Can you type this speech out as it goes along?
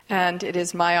And it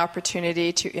is my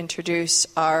opportunity to introduce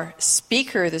our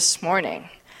speaker this morning,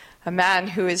 a man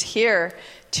who is here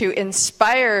to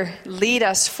inspire, lead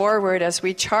us forward as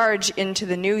we charge into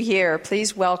the new year.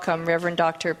 Please welcome Reverend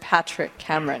Dr. Patrick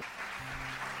Cameron.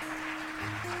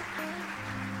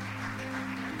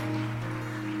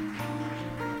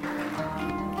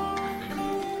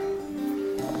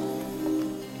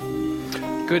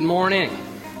 Good morning.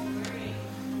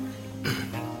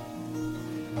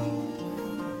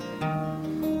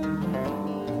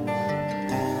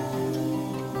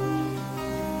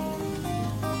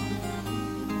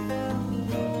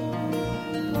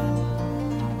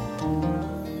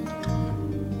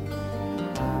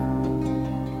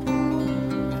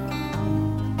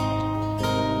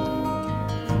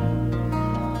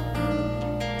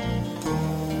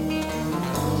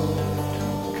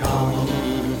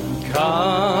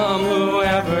 Come,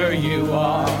 whoever you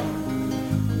are,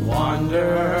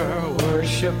 wanderer,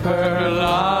 worshiper,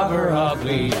 lover of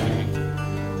leaving.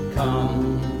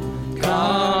 Come,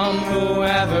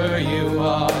 whoever you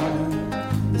are.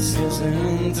 This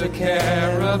isn't a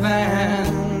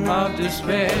caravan of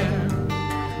despair.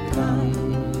 Come,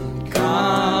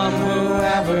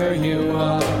 whoever you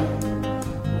are,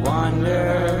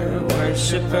 wanderer,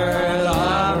 worshiper,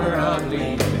 lover of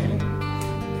leaving.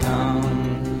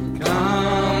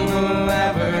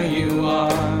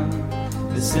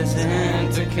 This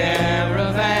isn't a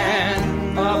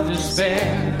caravan of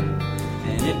despair,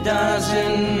 and it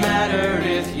doesn't matter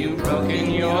if you've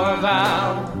broken your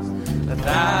vows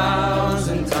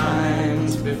 1,000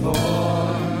 times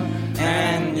before,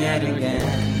 and yet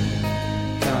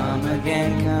again, come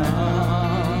again,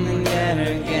 come, and yet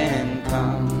again,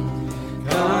 come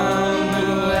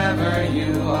whoever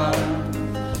you are,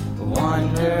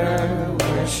 wanderer,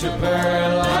 worshiper,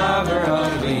 lover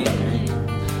of leaving.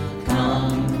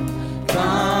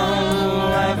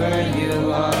 Whoever you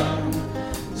are,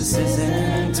 this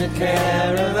isn't a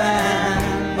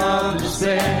caravan of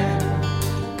despair.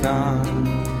 Come,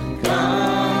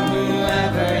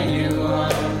 whoever you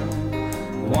are,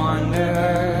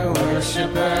 wanderer,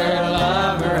 worshiper,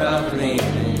 lover of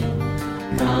leaving.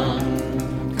 Come,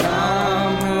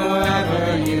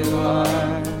 whoever you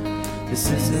are, this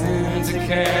isn't a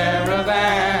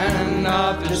caravan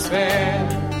of despair.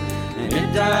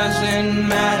 It doesn't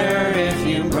matter if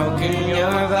you've broken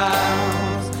your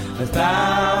vows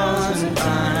 1,000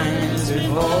 times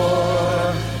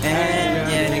before, and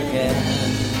yet again,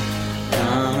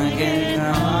 come again,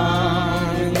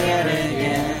 come, and yet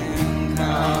again,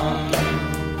 come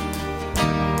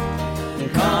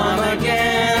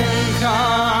again,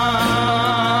 come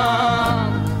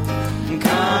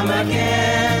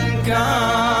again, come.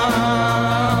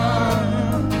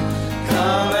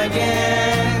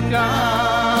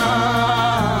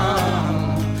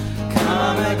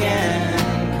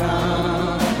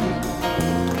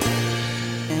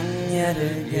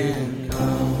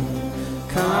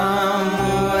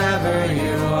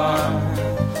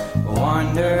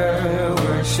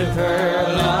 Worshiper,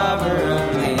 lover of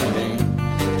leaving.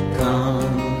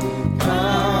 Come,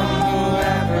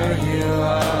 whoever you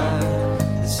are.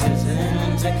 This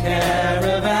isn't a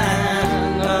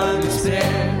caravan of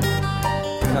despair.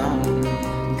 Come,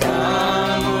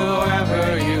 whoever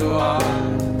you are.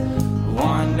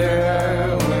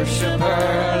 Wanderer, worshiper,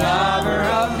 lover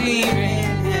of leaving.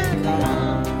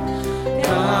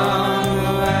 Come,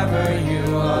 whoever you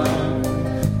are.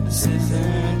 This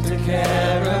isn't a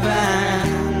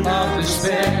caravan of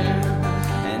despair,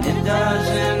 and it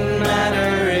doesn't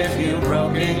matter if you've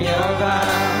broken your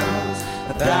vows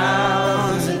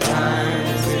 1,000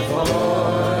 times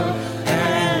before,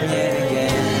 and yet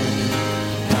again,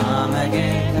 come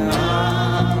again,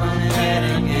 come, and yet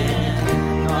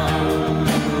again, come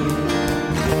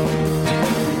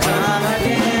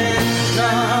again,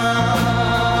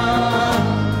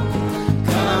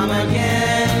 come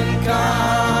again, come.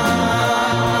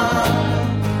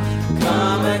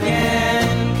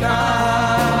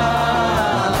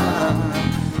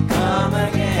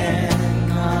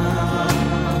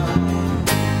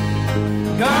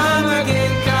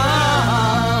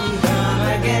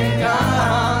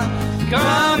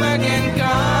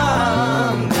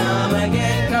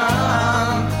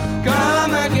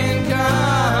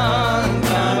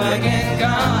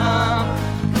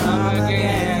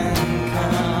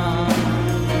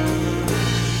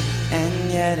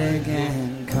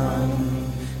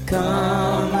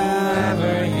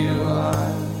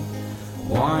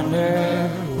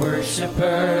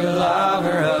 Worshiper,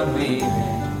 lover of leaving.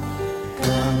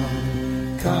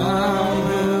 Come,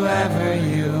 whoever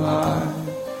you are.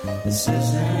 This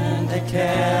isn't a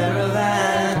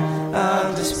caravan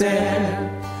of despair.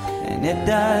 And it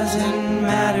doesn't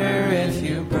matter if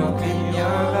you've broken your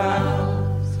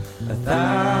vows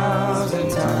 1,000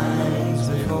 times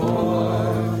before,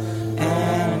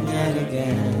 and yet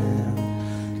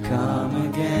again, come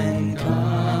again,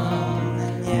 come,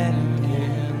 and yet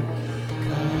again,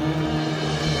 come.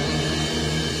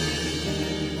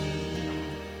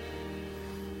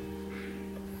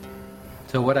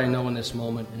 So what I know in this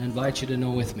moment, and invite you to know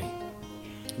with me,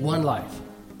 one life,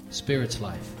 Spirit's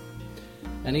life.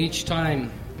 And each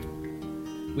time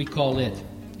we call it,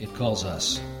 it calls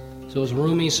us. So as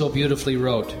Rumi so beautifully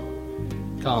wrote,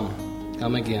 come,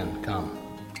 come again, come.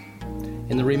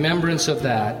 In the remembrance of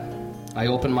that, I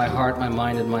open my heart, my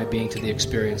mind, and my being to the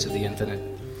experience of the infinite.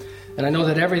 And I know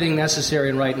that everything necessary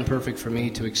and right and perfect for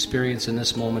me to experience in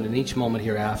this moment and each moment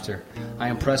hereafter, I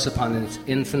impress upon its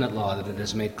infinite law that it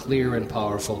has made clear and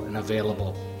powerful and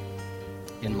available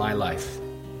in my life,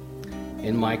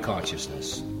 in my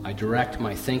consciousness. I direct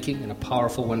my thinking in a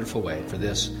powerful, wonderful way. For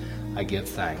this, I give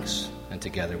thanks. And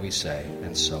together we say,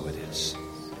 and so it is.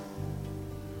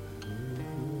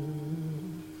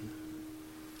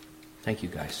 Thank you,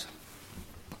 guys.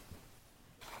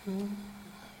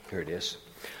 Here it is.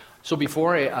 So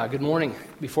good morning.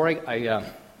 Before I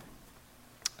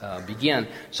begin,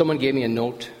 someone gave me a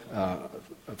note of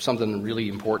something really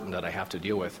important that I have to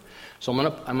deal with. So I'm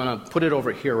gonna put it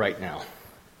over here right now,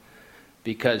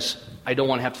 because I don't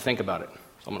want to have to think about it. So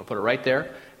I'm going to put it right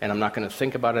there, and I'm not going to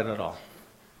think about it at all.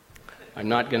 I'm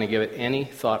not going to give it any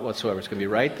thought whatsoever. It's going to be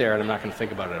right there, and I'm not going to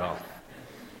think about it at all.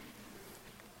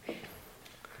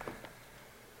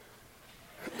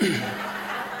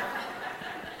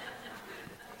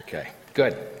 Okay,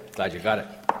 good. Glad you got it.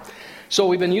 So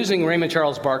we've been using Raymond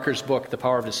Charles Barker's book, The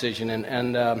Power of Decision,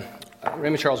 and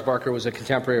Raymond Charles Barker was a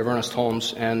contemporary of Ernest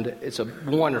Holmes, and it's a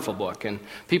wonderful book. And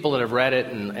people that have read it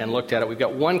and looked at it, we've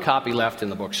got one copy left in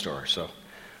the bookstore. So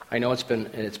I know it's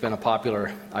been a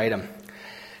popular item.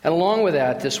 And along with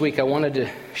that, this week I wanted to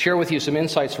share with you some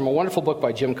insights from a wonderful book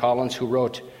by Jim Collins, who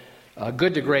wrote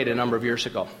Good to Great a number of years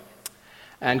ago.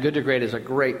 And Good to Great is a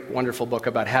great, wonderful book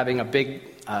about having a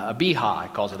BHA, he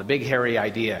calls it, a big, hairy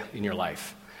idea in your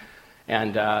life.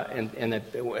 And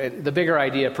the bigger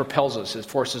idea propels us, it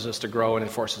forces us to grow, and it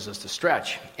forces us to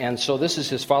stretch. And so this is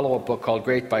his follow-up book called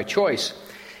Great by Choice.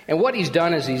 And what he's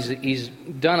done is he's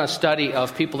done a study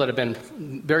of people that have been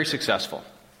very successful.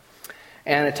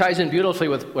 And it ties in beautifully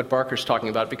with what Barker's talking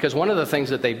about, because one of the things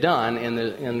that they've done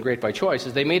in Great by Choice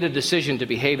is they made a decision to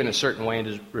behave in a certain way and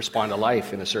to respond to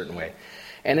life in a certain way.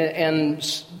 And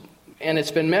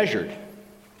it's been measured.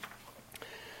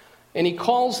 And he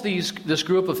calls this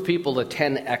group of people the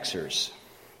 10Xers.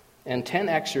 And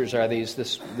 10Xers are they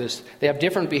have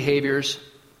different behaviors.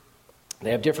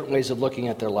 They have different ways of looking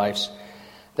at their lives.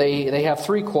 They have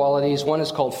three qualities. One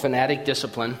is called fanatic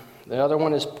discipline. The other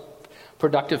one is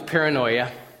productive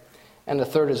paranoia. And the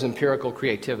third is empirical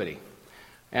creativity.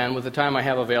 And with the time I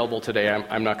have available today,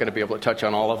 I'm not going to be able to touch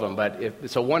on all of them, but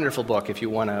it's a wonderful book if you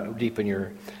want to deepen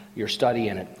your study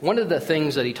in it. One of the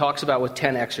things that he talks about with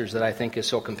 10Xers that I think is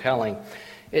so compelling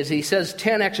is he says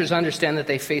 10Xers understand that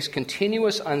they face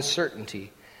continuous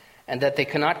uncertainty and that they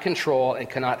cannot control and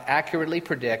cannot accurately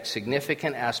predict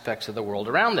significant aspects of the world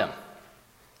around them.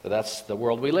 So that's the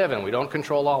world we live in. We don't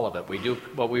control all of it. We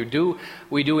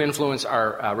do influence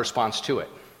our response to it.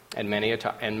 And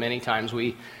many times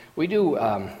we do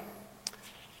have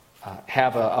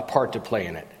a part to play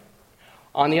in it.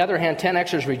 On the other hand,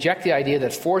 10Xers reject the idea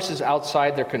that forces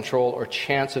outside their control or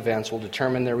chance events will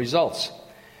determine their results.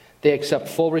 They accept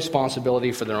full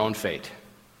responsibility for their own fate.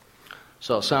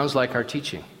 So it sounds like our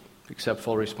teaching. Accept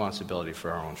full responsibility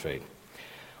for our own fate.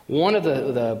 One of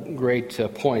the great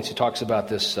points, he talks about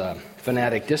this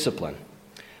fanatic discipline.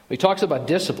 He talks about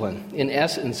discipline, in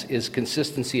essence, is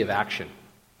consistency of action.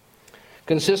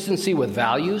 Consistency with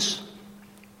values,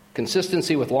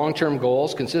 consistency with long-term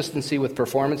goals, consistency with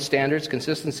performance standards,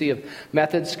 consistency of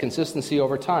methods, consistency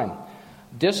over time.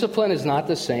 Discipline is not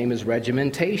the same as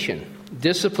regimentation.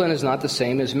 Discipline is not the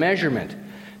same as measurement.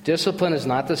 Discipline is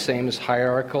not the same as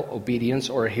hierarchical obedience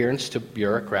or adherence to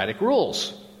bureaucratic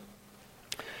rules.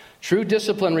 True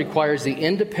discipline requires the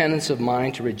independence of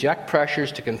mind to reject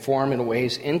pressures to conform in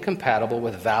ways incompatible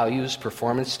with values,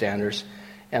 performance standards,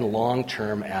 and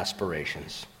long-term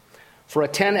aspirations. For a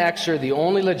 10Xer, the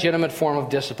only legitimate form of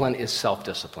discipline is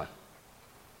self-discipline.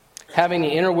 Having the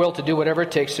inner will to do whatever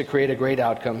it takes to create a great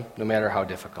outcome, no matter how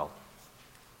difficult.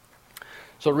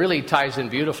 So it really ties in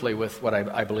beautifully with what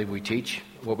I believe we teach,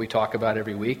 what we talk about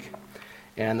every week,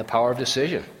 and the power of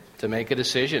decision, to make a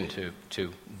decision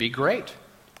to be great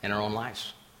in our own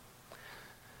lives.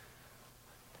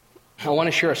 I want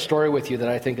to share a story with you that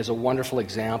I think is a wonderful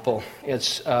example.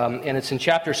 It's in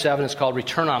Chapter 7. It's called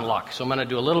Return on Luck. So I'm going to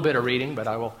do a little bit of reading, but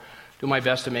I will do my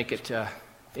best to make it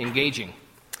engaging.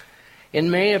 In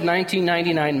May of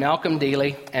 1999, Malcolm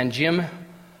Daly and Jim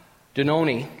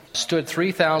Dononi stood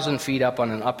 3,000 feet up on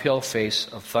an uphill face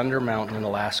of Thunder Mountain in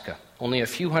Alaska, only a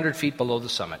few hundred feet below the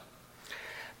summit.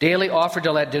 Daly offered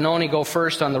to let Dononi go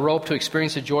first on the rope to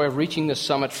experience the joy of reaching the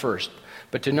summit first.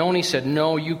 But Dononi said,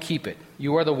 "No, you keep it.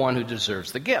 You are the one who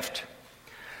deserves the gift."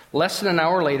 Less than an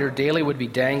hour later, Daly would be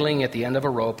dangling at the end of a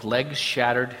rope, legs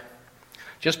shattered,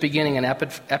 just beginning an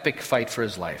epic fight for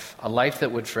his life, a life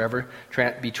that would forever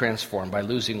be transformed by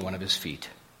losing one of his feet.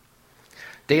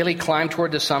 Daly climbed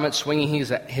toward the summit, swinging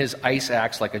his ice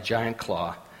axe like a giant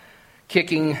claw,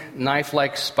 kicking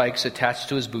knife-like spikes attached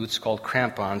to his boots called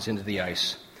crampons into the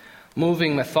ice.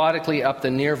 Moving methodically up the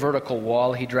near-vertical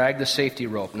wall, he dragged the safety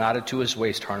rope, knotted to his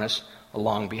waist harness,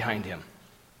 along behind him.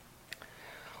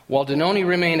 While Dononi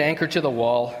remained anchored to the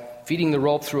wall, feeding the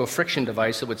rope through a friction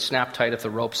device that would snap tight if the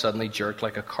rope suddenly jerked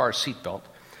like a car seatbelt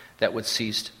that would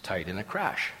seize tight in a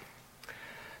crash.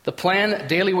 The plan,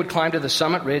 Daly would climb to the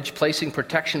summit ridge, placing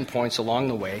protection points along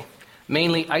the way,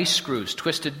 mainly ice screws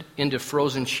twisted into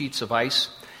frozen sheets of ice,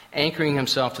 anchoring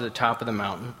himself to the top of the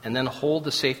mountain, and then hold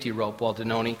the safety rope while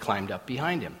Dononi climbed up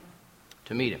behind him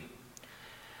to meet him.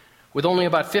 With only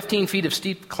about 15 feet of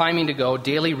steep climbing to go,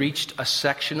 Daly reached a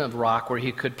section of rock where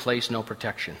he could place no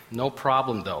protection. No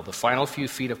problem, though. The final few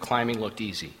feet of climbing looked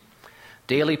easy.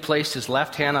 Daly placed his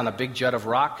left hand on a big jut of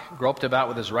rock, groped about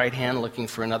with his right hand looking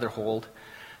for another hold,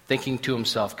 thinking to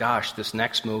himself, "Gosh, this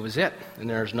next move is it, and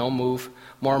there's no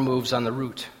more moves on the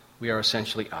route. We are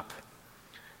essentially up."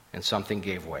 And something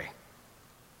gave way.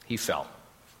 He fell.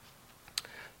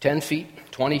 10 feet,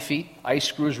 20 feet, ice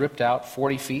screws ripped out,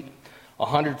 40 feet,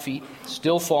 100 feet,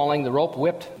 still falling, the rope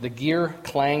whipped, the gear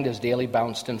clanged as Daly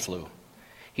bounced and flew.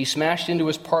 He smashed into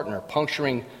his partner,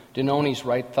 puncturing Dononi's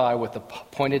right thigh with the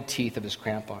pointed teeth of his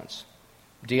crampons.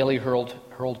 Daly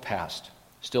hurled past,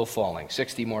 still falling,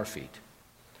 60 more feet.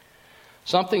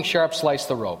 Something sharp sliced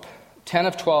the rope. 10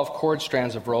 of 12 cord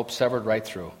strands of rope severed right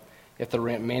through. If the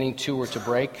remaining 2 were to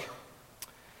break,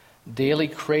 Daly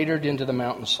cratered into the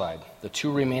mountainside. The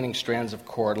 2 remaining strands of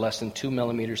cord, less than 2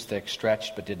 millimeters thick,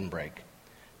 stretched but didn't break.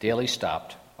 Daly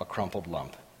stopped, a crumpled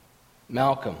lump.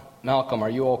 Malcolm, are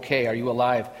you okay? Are you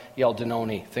alive?" yelled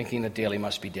Dononi, thinking that Daly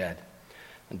must be dead.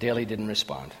 And Daly didn't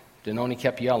respond. Dononi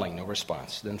kept yelling, no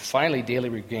response. Then finally Daly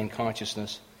regained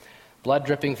consciousness. Blood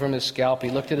dripping from his scalp,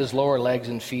 he looked at his lower legs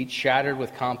and feet, shattered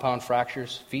with compound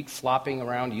fractures, feet flopping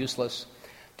around useless.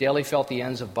 Daly felt the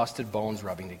ends of busted bones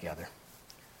rubbing together.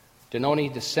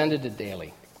 Dononi descended to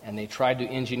Daly, and they tried to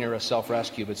engineer a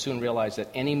self-rescue, but soon realized that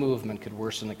any movement could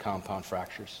worsen the compound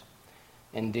fractures,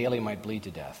 and Daly might bleed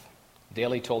to death.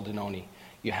 Daly told Dononi,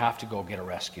 "You have to go get a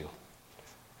rescue."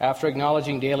 After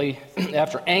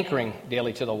anchoring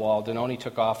Daly to the wall, Dononi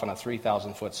took off on a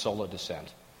 3,000-foot solo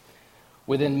descent.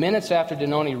 Within minutes after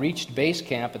Dononi reached base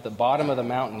camp at the bottom of the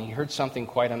mountain, he heard something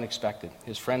quite unexpected.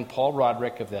 His friend Paul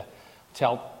Roderick of the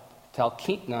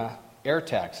Talkeetna Air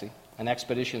Taxi, an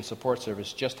expedition support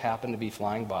service, just happened to be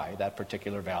flying by that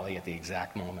particular valley at the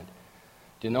exact moment.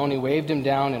 Dononi waved him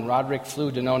down, and Roderick flew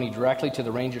Dononi directly to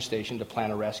the ranger station to plan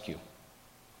a rescue.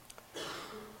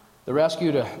 The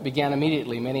rescue began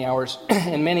immediately, many hours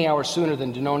sooner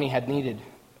than Dononi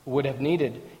would have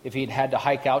needed if he'd had to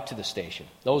hike out to the station.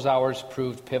 Those hours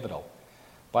proved pivotal.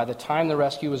 By the time the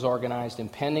rescue was organized,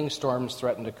 impending storms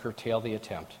threatened to curtail the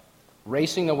attempt.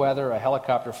 Racing the weather, a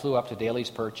helicopter flew up to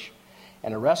Daly's perch,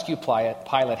 and a rescue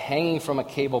pilot hanging from a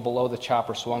cable below the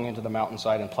chopper swung into the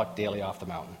mountainside and plucked Daly off the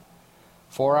mountain.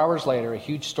 4 hours later, a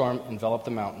huge storm enveloped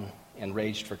the mountain and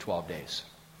raged for 12 days.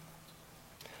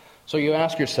 So you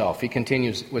ask yourself, he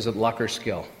continues, was it luck or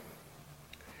skill?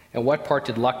 And what part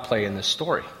did luck play in this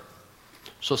story?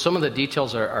 So some of the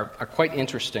details are quite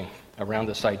interesting around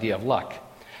this idea of luck.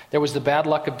 There was the bad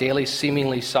luck of Daly's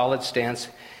seemingly solid stance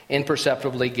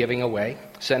imperceptibly giving away,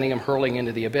 sending him hurling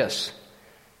into the abyss.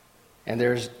 And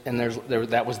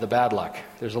that was the bad luck.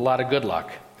 There's a lot of good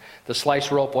luck. The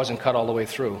sliced rope wasn't cut all the way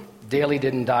through. Daly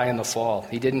didn't die in the fall.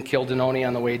 He didn't kill Dononi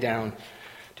on the way down.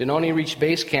 Dononi reached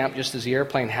base camp just as the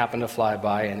airplane happened to fly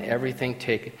by, and everything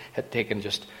had taken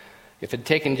just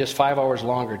 5 hours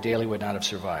longer, Daly would not have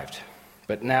survived.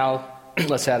 But now,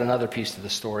 let's add another piece to the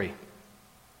story.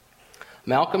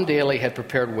 Malcolm Daly had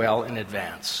prepared well in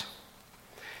advance.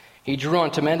 He drew on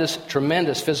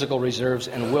tremendous physical reserves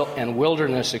and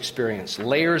wilderness experience,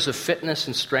 layers of fitness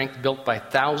and strength built by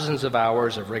thousands of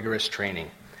hours of rigorous training,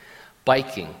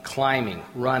 biking, climbing,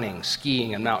 running,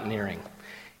 skiing, and mountaineering.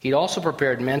 He'd also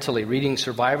prepared mentally, reading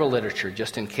survival literature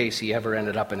just in case he ever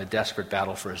ended up in a desperate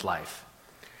battle for his life.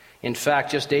 In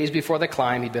fact, just days before the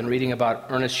climb, he'd been reading about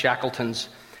Ernest Shackleton's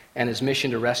and his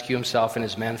mission to rescue himself and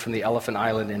his men from the Elephant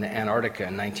Island in Antarctica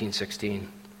in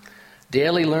 1916.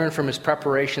 Daly learned from his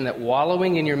preparation that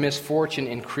wallowing in your misfortune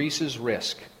increases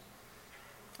risk.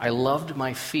 I loved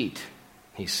my feet,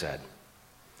 he said,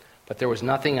 but there was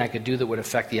nothing I could do that would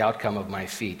affect the outcome of my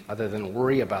feet other than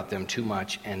worry about them too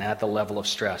much and add the level of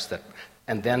stress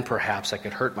and then perhaps I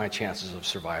could hurt my chances of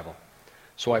survival.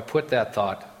 So I put that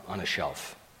thought on a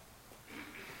shelf.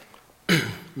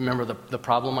 Remember the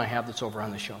problem I have that's over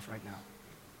on the shelf right now?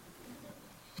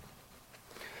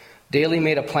 Daly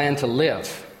made a plan to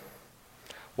live,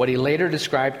 what he later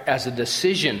described as a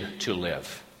decision to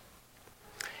live.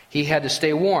 He had to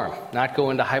stay warm, not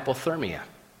go into hypothermia.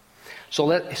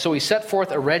 So he set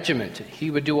forth a regiment. He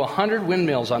would do 100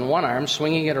 windmills on one arm,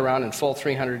 swinging it around in full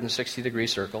 360-degree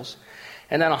circles,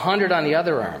 and then 100 on the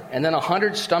other arm, and then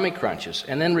 100 stomach crunches,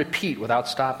 and then repeat without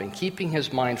stopping, keeping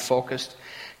his mind focused,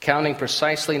 counting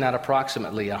precisely, not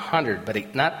approximately 100,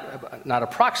 but not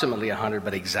approximately 100,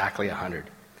 but exactly 100.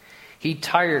 He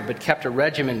tired, but kept a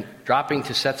regimen, dropping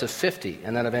to sets of 50,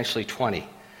 and then eventually 20,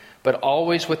 but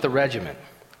always with the regiment.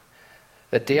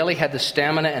 That Daly had the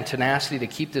stamina and tenacity to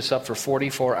keep this up for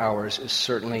 44 hours is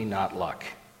certainly not luck.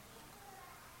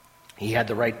 He had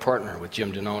the right partner with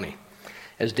Jim Denoni,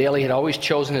 as Daly had always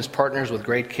chosen his partners with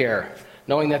great care,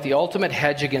 knowing that the ultimate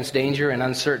hedge against danger and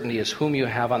uncertainty is whom you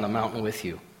have on the mountain with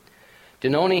you.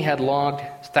 Denoni had logged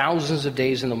thousands of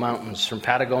days in the mountains from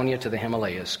Patagonia to the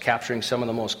Himalayas, capturing some of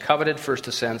the most coveted first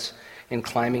ascents in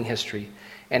climbing history,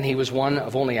 and he was one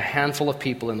of only a handful of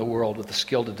people in the world with the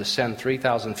skill to descend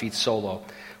 3,000 feet solo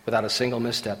without a single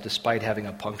misstep, despite having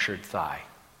a punctured thigh.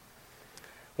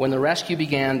 When the rescue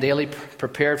began, Daly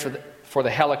prepared for the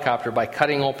helicopter by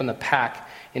cutting open the pack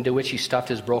into which he stuffed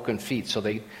his broken feet so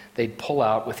they'd pull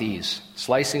out with ease,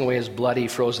 slicing away his bloody,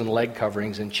 frozen leg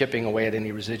coverings and chipping away at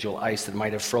any residual ice that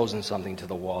might have frozen something to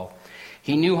the wall.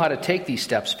 He knew how to take these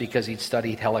steps because he'd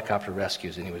studied helicopter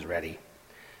rescues and he was ready.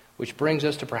 Which brings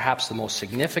us to perhaps the most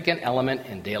significant element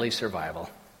in Daly's survival.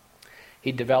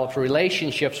 He developed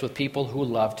relationships with people who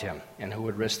loved him and who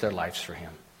would risk their lives for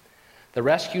him. The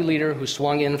rescue leader who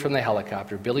swung in from the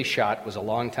helicopter, Billy Schott, was a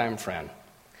longtime friend.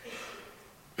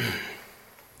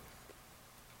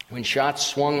 When Schott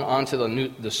swung onto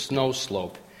the snow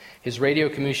slope, his radio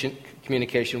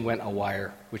communication went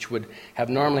awire, which would have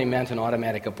normally meant an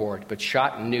automatic abort, but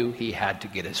Schott knew he had to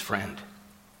get his friend,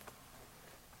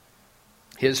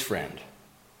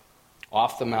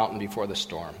 off the mountain before the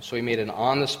storm. So he made an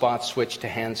on-the-spot switch to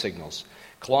hand signals.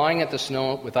 Clawing at the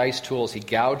snow with ice tools, he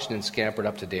gouged and scampered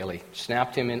up to Daly,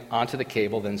 snapped him in onto the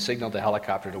cable, then signaled the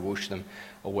helicopter to whoosh them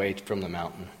away from the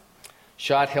mountain.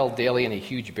 Schott held Daly in a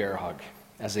huge bear hug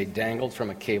as they dangled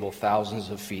from a cable thousands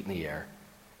of feet in the air.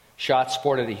 Schott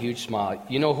sported a huge smile.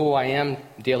 "You know who I am?"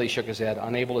 Daly shook his head,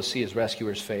 unable to see his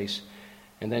rescuer's face.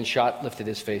 And then Schott lifted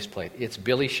his faceplate. "It's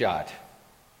Billy Schott."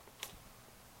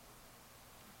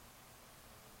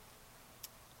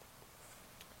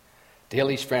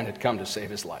 Daly's friend had come to save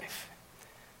his life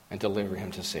and deliver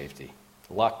him to safety.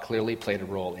 Luck clearly played a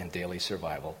role in Daly's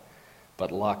survival,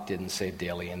 but luck didn't save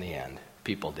Daly in the end.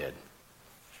 People did.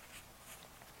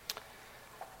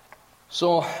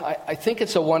 So I think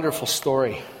it's a wonderful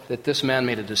story that this man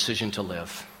made a decision to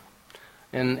live.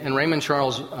 And Raymond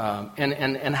Charles,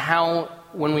 and how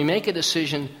when we make a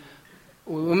decision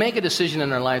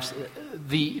in our lives,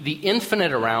 the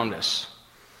infinite around us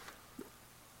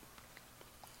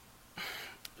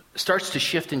starts to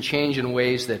shift and change in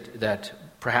ways that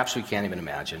perhaps we can't even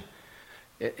imagine.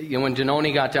 When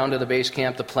Denoni got down to the base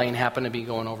camp, the plane happened to be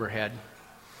going overhead.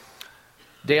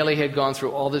 Daly had gone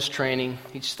through all this training.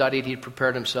 He'd studied, he'd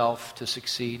prepared himself to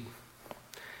succeed.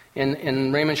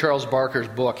 In Raymond Charles Barker's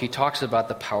book, he talks about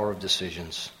the power of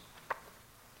decisions.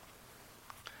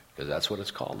 Because that's what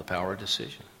it's called, the power of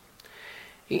decision.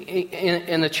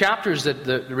 In the chapters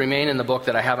that remain in the book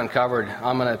that I haven't covered,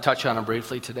 I'm going to touch on them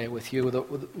briefly today with you.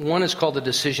 One is called the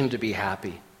decision to be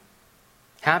happy.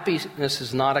 Happiness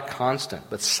is not a constant,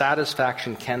 but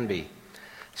satisfaction can be.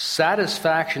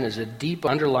 Satisfaction is a deep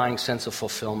underlying sense of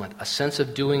fulfillment, a sense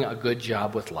of doing a good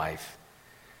job with life.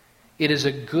 It is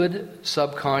a good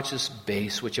subconscious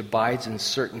base which abides in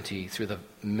certainty through the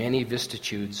many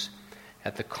vicissitudes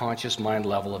at the conscious mind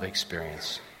level of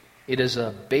experience. It is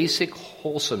a basic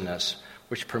wholesomeness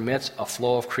which permits a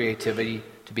flow of creativity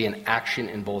to be an action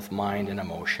in both mind and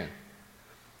emotion.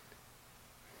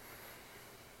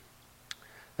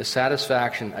 The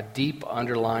satisfaction, a deep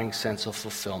underlying sense of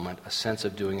fulfillment, a sense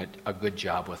of doing a good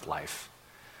job with life.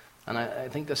 And I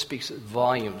think that speaks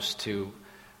volumes to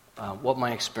what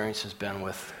my experience has been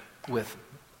with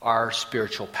our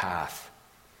spiritual path.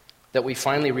 That we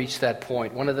finally reached that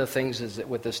point. One of the things is that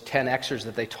with this 10Xers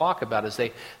that they talk about is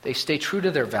they stay true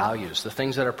to their values, the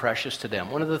things that are precious to them.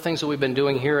 One of the things that we've been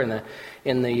doing here in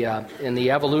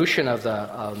the evolution of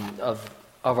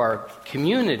our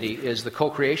community is the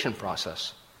co-creation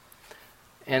process.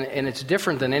 And it's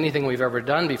different than anything we've ever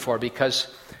done before, because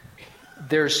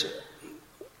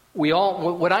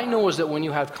what I know is that when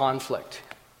you have conflict,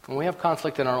 when we have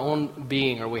conflict in our own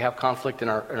being, or we have conflict in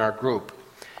our group,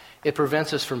 it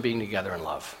prevents us from being together in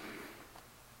love.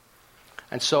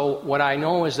 And so what I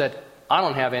know is that I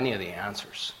don't have any of the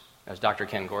answers, as Dr.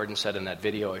 Ken Gordon said in that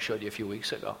video I showed you a few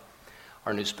weeks ago,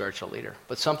 our new spiritual leader.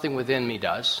 But something within me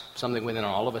does, something within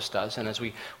all of us does, and as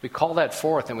we call that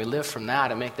forth and we live from that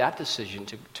and make that decision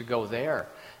to go there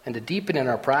and to deepen in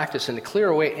our practice and to clear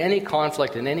away any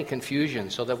conflict and any confusion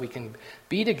so that we can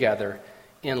be together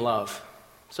in love.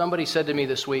 Somebody said to me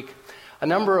this week, a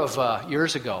number of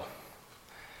years ago,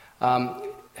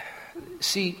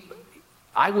 see,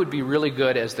 I would be really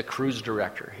good as the cruise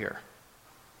director here.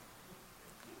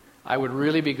 I would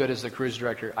really be good as the cruise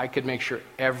director. I could make sure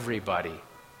everybody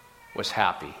was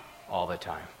happy all the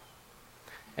time.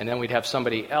 And then we'd have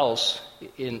somebody else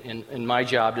in my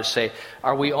job to say,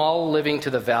 are we all living to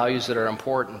the values that are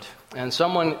important? And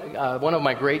one of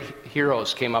my great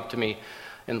heroes came up to me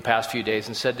in the past few days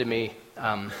and said to me,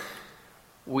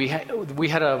 we had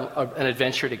an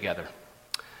adventure together.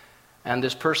 And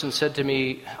this person said to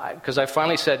me, because I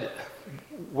finally said,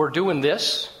 we're doing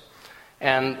this,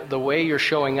 and the way you're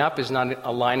showing up is not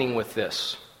aligning with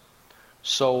this.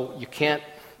 So you can't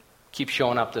keep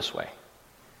showing up this way.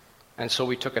 And so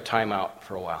we took a time out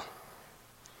for a while.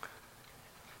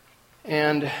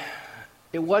 And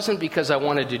it wasn't because I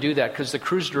wanted to do that, because the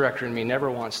cruise director in me never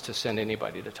wants to send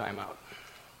anybody to time out.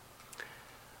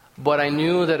 But I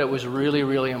knew that it was really,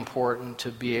 really important to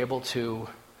be able to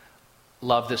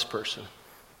love this person.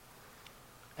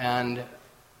 And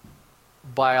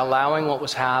by allowing what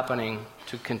was happening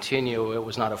to continue, it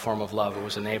was not a form of love, it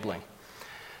was enabling.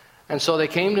 And so they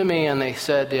came to me and they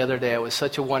said the other day, it was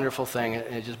such a wonderful thing,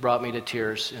 it just brought me to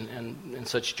tears and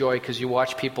such joy, because you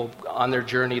watch people on their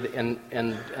journey,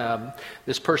 and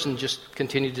this person just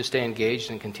continued to stay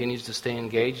engaged and continues to stay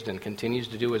engaged and continues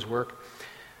to do his work.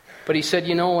 But he said,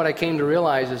 you know what I came to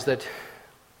realize is that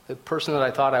the person that I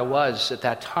thought I was at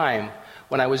that time,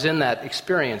 when I was in that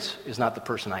experience, is not the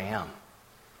person I am.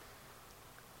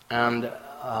 And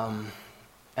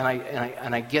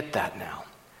I get that now.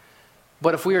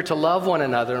 But if we are to love one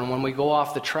another, and when we go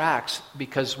off the tracks,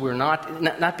 because we're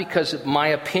not because my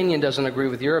opinion doesn't agree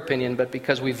with your opinion, but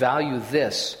because we value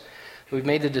this, we've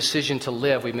made the decision to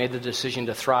live, we've made the decision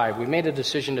to thrive, we've made a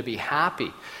decision to be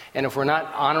happy. And if we're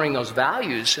not honoring those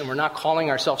values, and we're not calling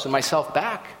ourselves and myself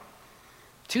back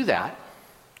to that,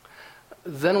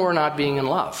 then we're not being in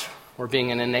love. We're being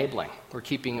enabling.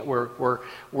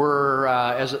 We're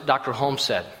as Dr. Holmes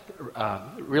said,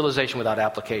 realization without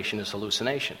application is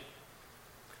hallucination.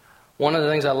 One of the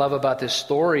things I love about this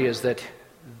story is that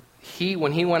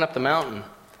when he went up the mountain,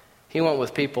 he went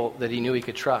with people that he knew he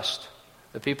could trust,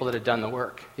 the people that had done the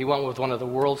work. He went with one of the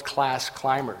world-class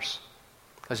climbers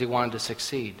because he wanted to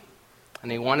succeed.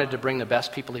 And he wanted to bring the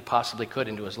best people he possibly could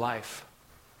into his life.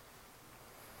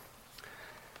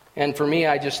 And for me,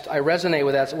 I resonate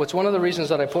with that. It's one of the reasons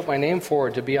that I put my name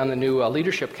forward to be on the new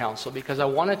leadership council, because I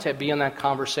wanted to be in that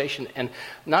conversation, and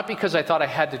not because I thought I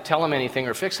had to tell them anything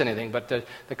or fix anything, but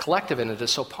the collective in it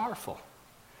is so powerful.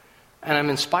 And I'm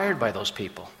inspired by those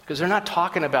people, because they're not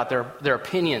talking about their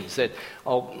opinions that,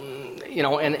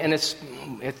 and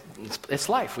it's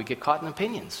life. We get caught in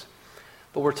opinions.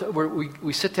 But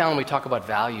we sit down and we talk about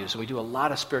values, and we do a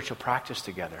lot of spiritual practice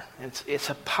together. It's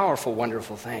a powerful,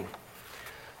 wonderful thing.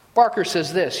 Barker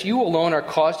says this: you alone are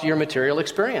cause to your material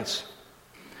experience.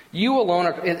 You alone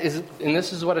are, and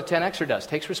this is what a 10Xer does,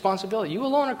 takes responsibility. You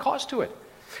alone are cause to it.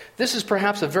 This is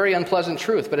perhaps a very unpleasant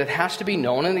truth, but it has to be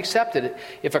known and accepted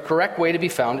if a correct way to be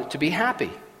found to be happy.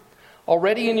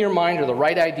 Already in your mind are the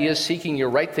right ideas seeking your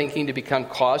right thinking to become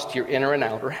cause to your inner and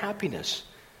outer happiness.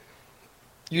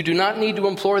 You do not need to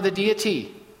implore the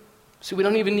deity. See, we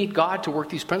don't even need God to work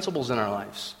these principles in our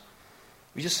lives.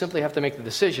 We just simply have to make the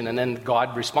decision, and then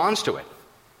God responds to it.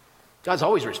 God's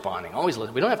always responding, always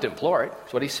listening. We don't have to implore it.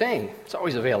 That's what he's saying. It's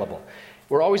always available.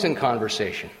 We're always in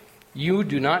conversation. You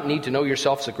do not need to know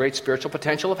yourself as a great spiritual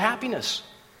potential of happiness.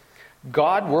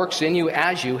 God works in you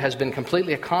as you has been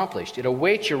completely accomplished. It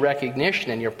awaits your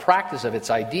recognition and your practice of its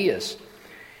ideas.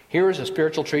 Here is a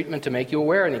spiritual treatment to make you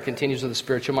aware, and he continues with the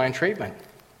spiritual mind treatment.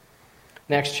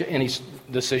 Next, and his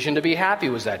decision to be happy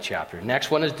was that chapter. Next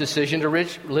one is decision to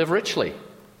live richly.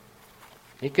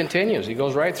 He continues. He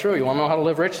goes right through. You want to know how to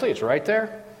live richly? It's right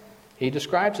there. He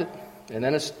describes it. And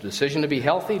then it's decision to be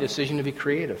healthy, decision to be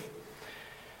creative.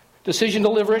 Decision to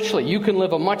live richly. You can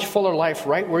live a much fuller life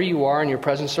right where you are in your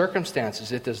present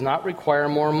circumstances. It does not require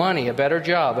more money, a better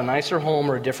job, a nicer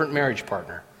home, or a different marriage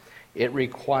partner. It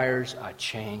requires a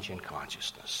change in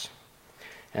consciousness.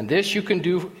 And this you can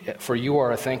do, for you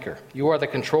are a thinker. You are the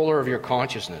controller of your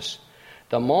consciousness.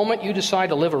 The moment you decide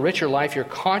to live a richer life, your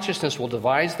consciousness will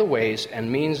devise the ways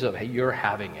and means of your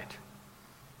having it.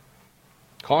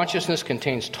 Consciousness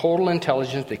contains total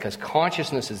intelligence because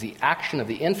consciousness is the action of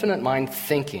the infinite mind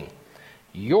thinking.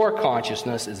 Your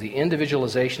consciousness is the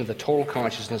individualization of the total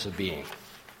consciousness of being.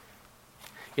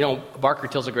 You know, Barker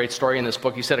tells a great story in this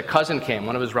book. He said a cousin came,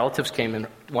 one of his relatives came and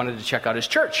wanted to check out his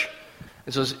church.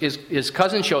 And so his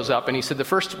cousin shows up, and he said the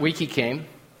first week he came,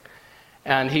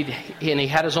 and he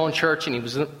had his own church, and he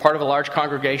was part of a large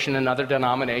congregation in another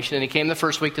denomination, and he came the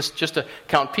first week just to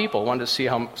count people, wanted to see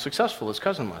how successful his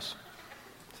cousin was.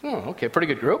 Oh, okay, pretty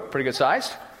good group, pretty good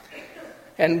size.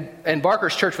 And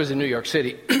Barker's church was in New York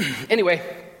City. Anyway,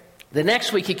 the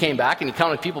next week he came back, and he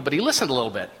counted people, but he listened a little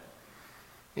bit.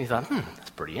 And he thought, that's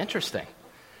pretty interesting.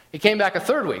 He came back a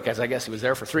third week, as I guess he was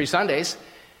there for 3 Sundays,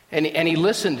 and he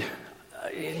listened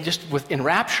just in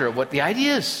rapture of what the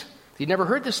idea is. He'd never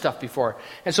heard this stuff before.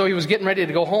 And so he was getting ready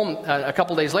to go home a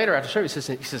couple days later after service.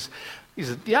 He says,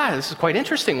 yeah, this is quite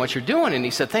interesting what you're doing. And he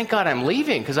said, thank God I'm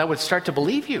leaving because I would start to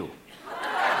believe you.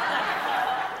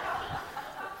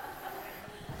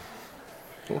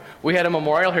 We had a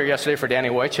memorial here yesterday for Danny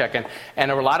Wojcik, and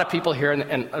there were a lot of people here,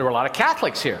 and there were a lot of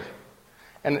Catholics here.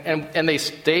 And they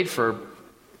stayed for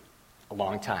a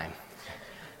long time.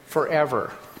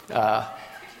 Forever.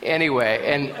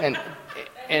 Anyway,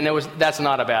 and that's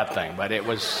not a bad thing, but it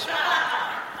was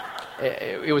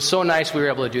so nice we were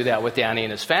able to do that with Danny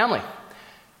and his family.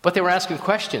 But they were asking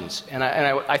questions, and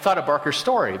I thought of Barker's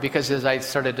story, because as I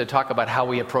started to talk about how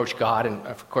we approach God, and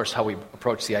of course how we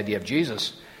approach the idea of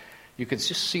Jesus, you could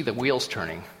just see the wheels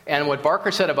turning. And what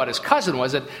Barker said about his cousin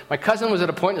was that my cousin was at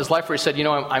a point in his life where he said,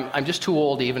 I'm just too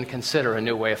old to even consider a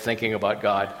new way of thinking about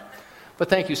God. But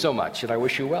thank you so much, and I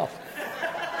wish you well.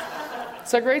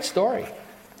 It's a great story.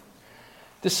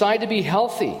 Decide to be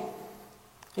healthy.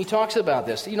 He talks about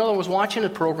this. I was watching a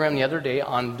program the other day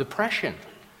on depression.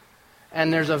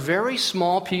 And there's a very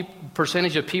small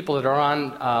percentage of people that are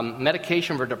on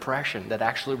medication for depression that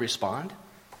actually respond.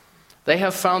 They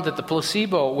have found that the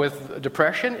placebo with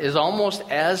depression is almost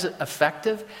as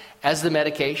effective as the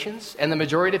medications. And the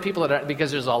majority of people,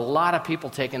 because there's a lot of people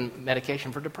taking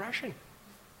medication for depression.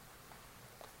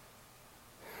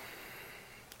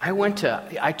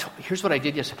 Here's what I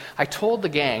did yesterday. I told the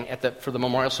gang for the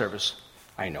memorial service,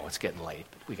 I know it's getting late,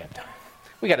 but we got time.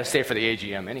 We got to stay for the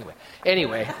AGM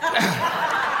anyway.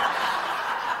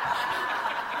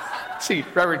 See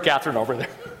Reverend Catherine over there.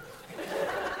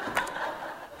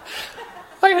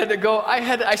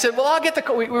 I said, well, I'll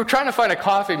get we were trying to find a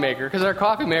coffee maker, because our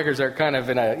coffee makers are kind of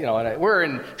we're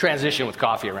in transition with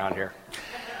coffee around here.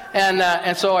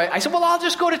 And so I said, well, I'll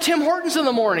just go to Tim Hortons in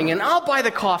the morning, and I'll buy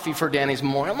the coffee for Danny's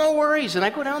memorial. No worries. And I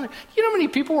go down there. You know how many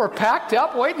people were packed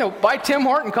up waiting to buy Tim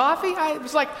Horton coffee?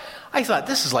 I thought,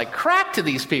 this is like crack to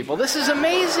these people. This is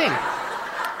amazing.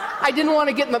 I didn't want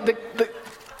to get in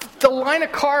the line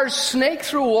of cars snake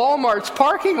through Walmart's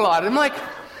parking lot. I'm like,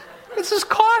 this is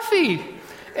coffee.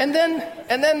 And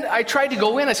then I tried to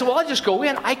go in. I said, well, I'll just go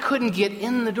in. I couldn't get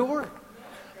in the door.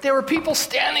 There were people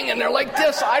standing in there like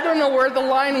this. I don't know where the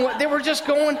line went. They were just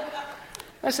going.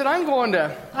 I said, I'm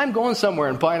going somewhere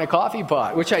and buying a coffee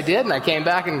pot, which I did, and I came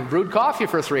back and brewed coffee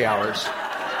for 3 hours.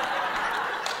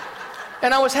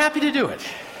 And I was happy to do it,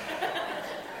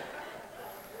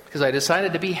 because I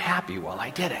decided to be happy while I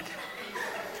did it.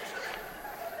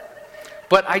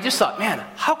 But I just thought, man,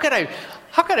 how could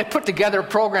I put together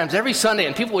programs every Sunday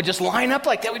and people would just line up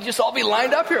like that? We'd just all be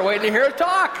lined up here waiting to hear a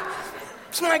talk.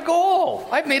 It's my goal.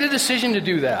 I've made a decision to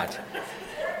do that.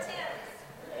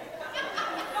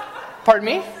 Pardon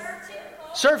me?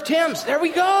 Serve Tim's. There we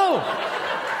go.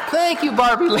 Thank you,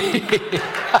 Barbie Lee.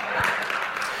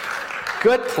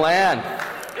 Good plan.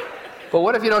 But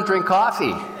what if you don't drink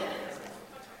coffee?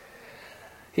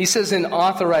 He says in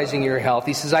authorizing your health,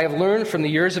 he says, I have learned from the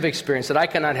years of experience that I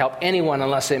cannot help anyone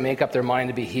unless they make up their mind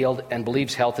to be healed and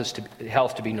believes health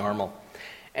to be normal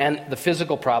and the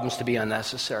physical problems to be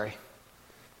unnecessary.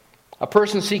 A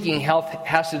person seeking health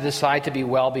has to decide to be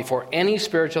well before any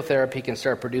spiritual therapy can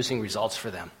start producing results for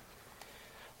them.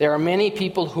 There are many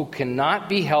people who cannot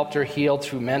be helped or healed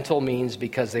through mental means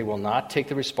because they will not take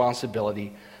the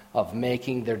responsibility of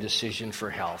making their decision for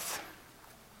health.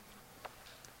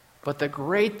 But the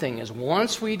great thing is,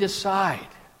 once we decide,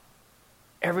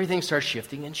 everything starts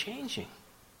shifting and changing.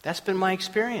 That's been my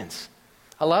experience.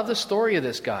 I love the story of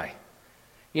this guy.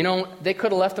 You know, they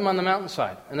could have left him on the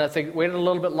mountainside, and if they waited a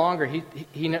little bit longer,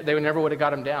 they never would have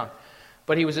got him down.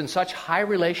 But he was in such high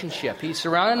relationship. He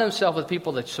surrounded himself with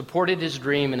people that supported his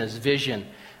dream and his vision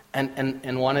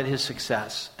and wanted his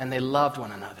success, and they loved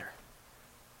one another.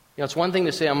 You know, it's one thing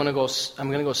to say, I'm going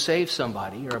to go save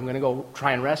somebody, or I'm going to go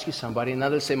try and rescue somebody, and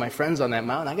others say, my friend's on that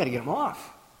mountain, I got to get him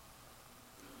off.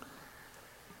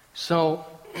 So,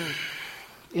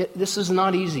 this is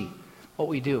not easy, what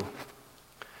we do.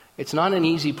 It's not an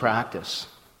easy practice,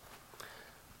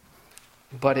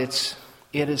 but it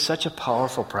is such a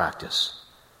powerful practice.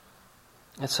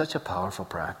 It's such a powerful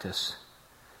practice.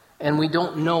 And we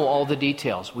don't know all the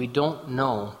details. We don't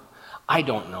know. I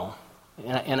don't know.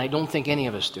 And I don't think any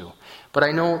of us do. But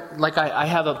I know, like I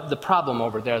have the problem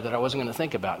over there that I wasn't going to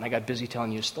think about, and I got busy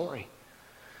telling you a story.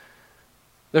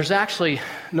 There's actually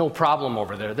no problem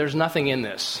over there. There's nothing in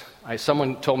this.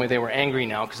 Someone told me they were angry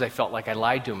now because I felt like I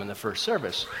lied to them in the first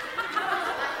service.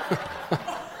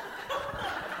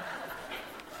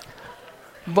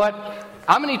 But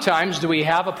how many times do we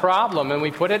have a problem and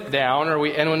we put it down, and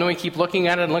when we keep looking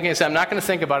at it and looking at it, say, I'm not going to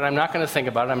think about it, I'm not going to think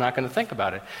about it, I'm not going to think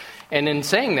about it. And in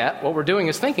saying that, what we're doing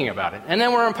is thinking about it. And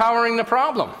then we're empowering the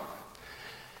problem.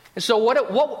 And so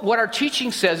what our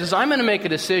teaching says is, I'm going to make a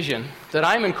decision that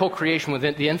I'm in co-creation with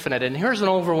the infinite, and here's an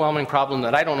overwhelming problem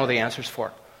that I don't know the answers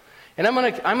for. And I'm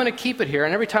going to keep it here,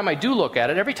 and every time I do look at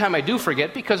it, every time I do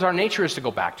forget, because our nature is to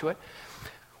go back to it,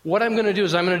 what I'm going to do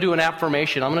is I'm going to do an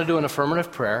affirmation. I'm going to do an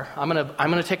affirmative prayer. I'm going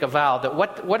to take a vow that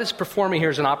what is performing here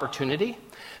is an opportunity,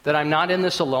 that I'm not in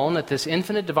this alone, that this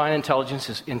infinite divine intelligence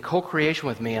is in co-creation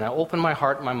with me, and I open my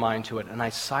heart and my mind to it, and I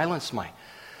silence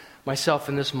myself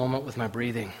in this moment with my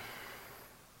breathing.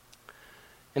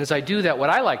 And as I do that,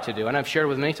 what I like to do, and I've shared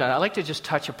with many times, I like to just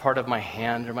touch a part of my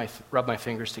hand or rub my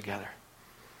fingers together.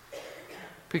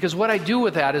 Because what I do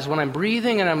with that is when I'm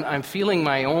breathing and I'm feeling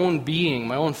my own being,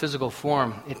 my own physical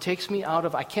form, it takes me out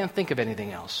of, I can't think of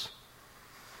anything else.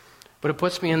 But it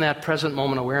puts me in that present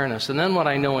moment awareness. And then what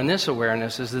I know in this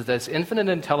awareness is that this infinite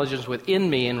intelligence within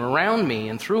me and around me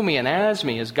and through me and as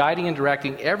me is guiding and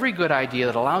directing every good idea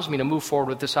that allows me to move forward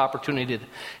with this opportunity that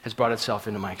has brought itself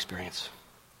into my experience.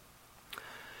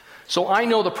 So I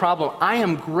know the problem. I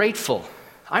am grateful.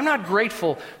 I'm not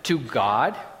grateful to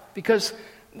God, because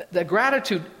the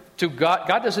gratitude to God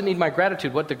doesn't need my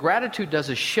gratitude. What the gratitude does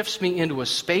is shifts me into a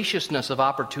spaciousness of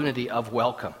opportunity, of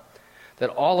welcome.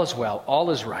 That all is well,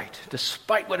 all is right.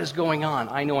 Despite what is going on,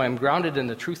 I know I'm grounded in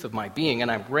the truth of my being,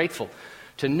 and I'm grateful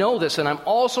to know this. And I'm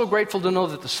also grateful to know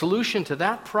that the solution to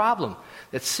that problem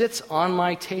that sits on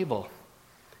my table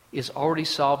is already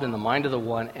solved in the mind of the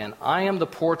One, and I am the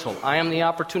portal, I am the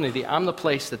opportunity, I'm the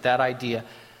place that idea,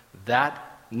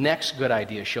 that next good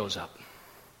idea shows up.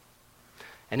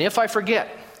 And if I forget,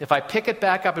 if I pick it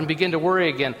back up and begin to worry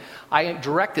again, I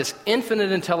direct this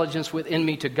infinite intelligence within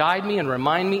me to guide me and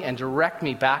remind me and direct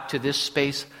me back to this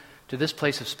space, to this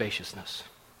place of spaciousness.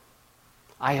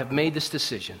 I have made this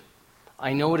decision.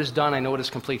 I know it is done. I know it is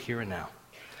complete here and now.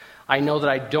 I know that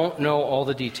I don't know all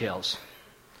the details.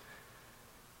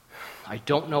 I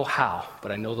don't know how,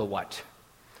 but I know the what.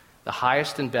 The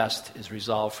highest and best is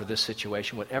resolved for this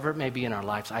situation. Whatever it may be in our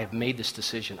lives, I have made this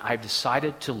decision. I've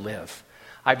decided to live.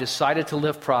 I've decided to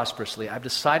live prosperously. I've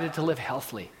decided to live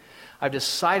healthily. I've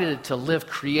decided to live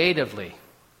creatively,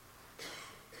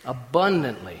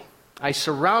 abundantly. I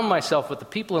surround myself with the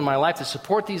people in my life that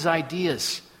support these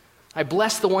ideas. I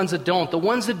bless the ones that don't. The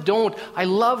ones that don't, I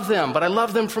love them, but I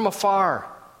love them from afar.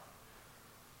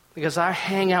 Because I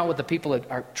hang out with the people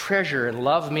that are treasure and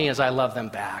love me as I love them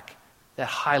back. That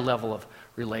high level of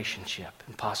relationship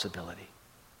and possibility.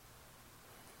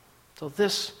 So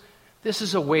this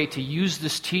is a way to use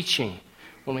this teaching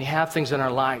when we have things in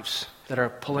our lives that are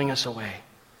pulling us away.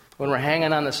 When we're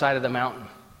hanging on the side of the mountain.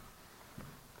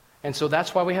 And so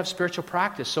that's why we have spiritual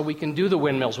practice. So we can do the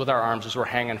windmills with our arms as we're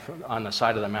hanging on the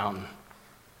side of the mountain.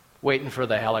 Waiting for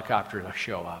the helicopter to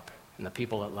show up and the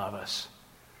people that love us.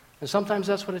 And sometimes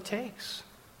that's what it takes.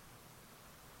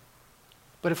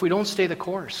 But if we don't stay the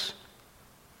course,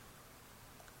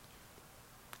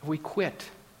 if we quit,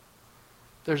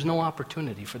 there's no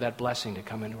opportunity for that blessing to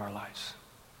come into our lives.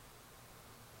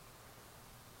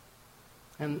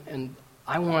 And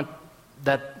I want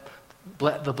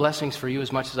the blessings for you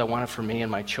as much as I want it for me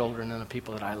and my children and the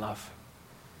people that I love.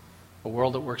 A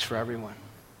world that works for everyone.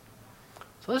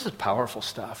 So this is powerful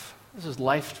stuff. This is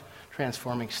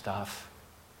life-transforming stuff.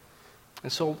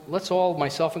 And so let's all,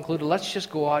 myself included, let's just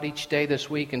go out each day this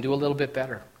week and do a little bit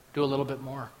better, do a little bit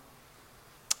more.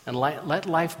 And let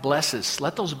life bless us.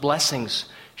 Let those blessings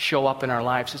show up in our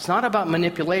lives. It's not about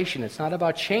manipulation. It's not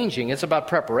about changing. It's about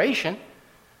preparation.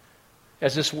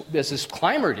 As this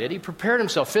climber did, he prepared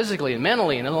himself physically and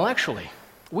mentally and intellectually.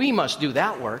 We must do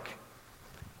that work.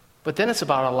 But then it's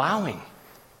about allowing.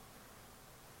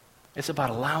 It's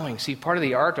about allowing. See, part of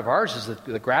the art of ours is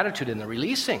the gratitude and the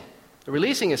releasing. The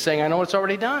releasing is saying, I know it's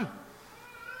already done.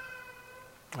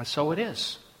 And so it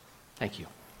is. Thank you.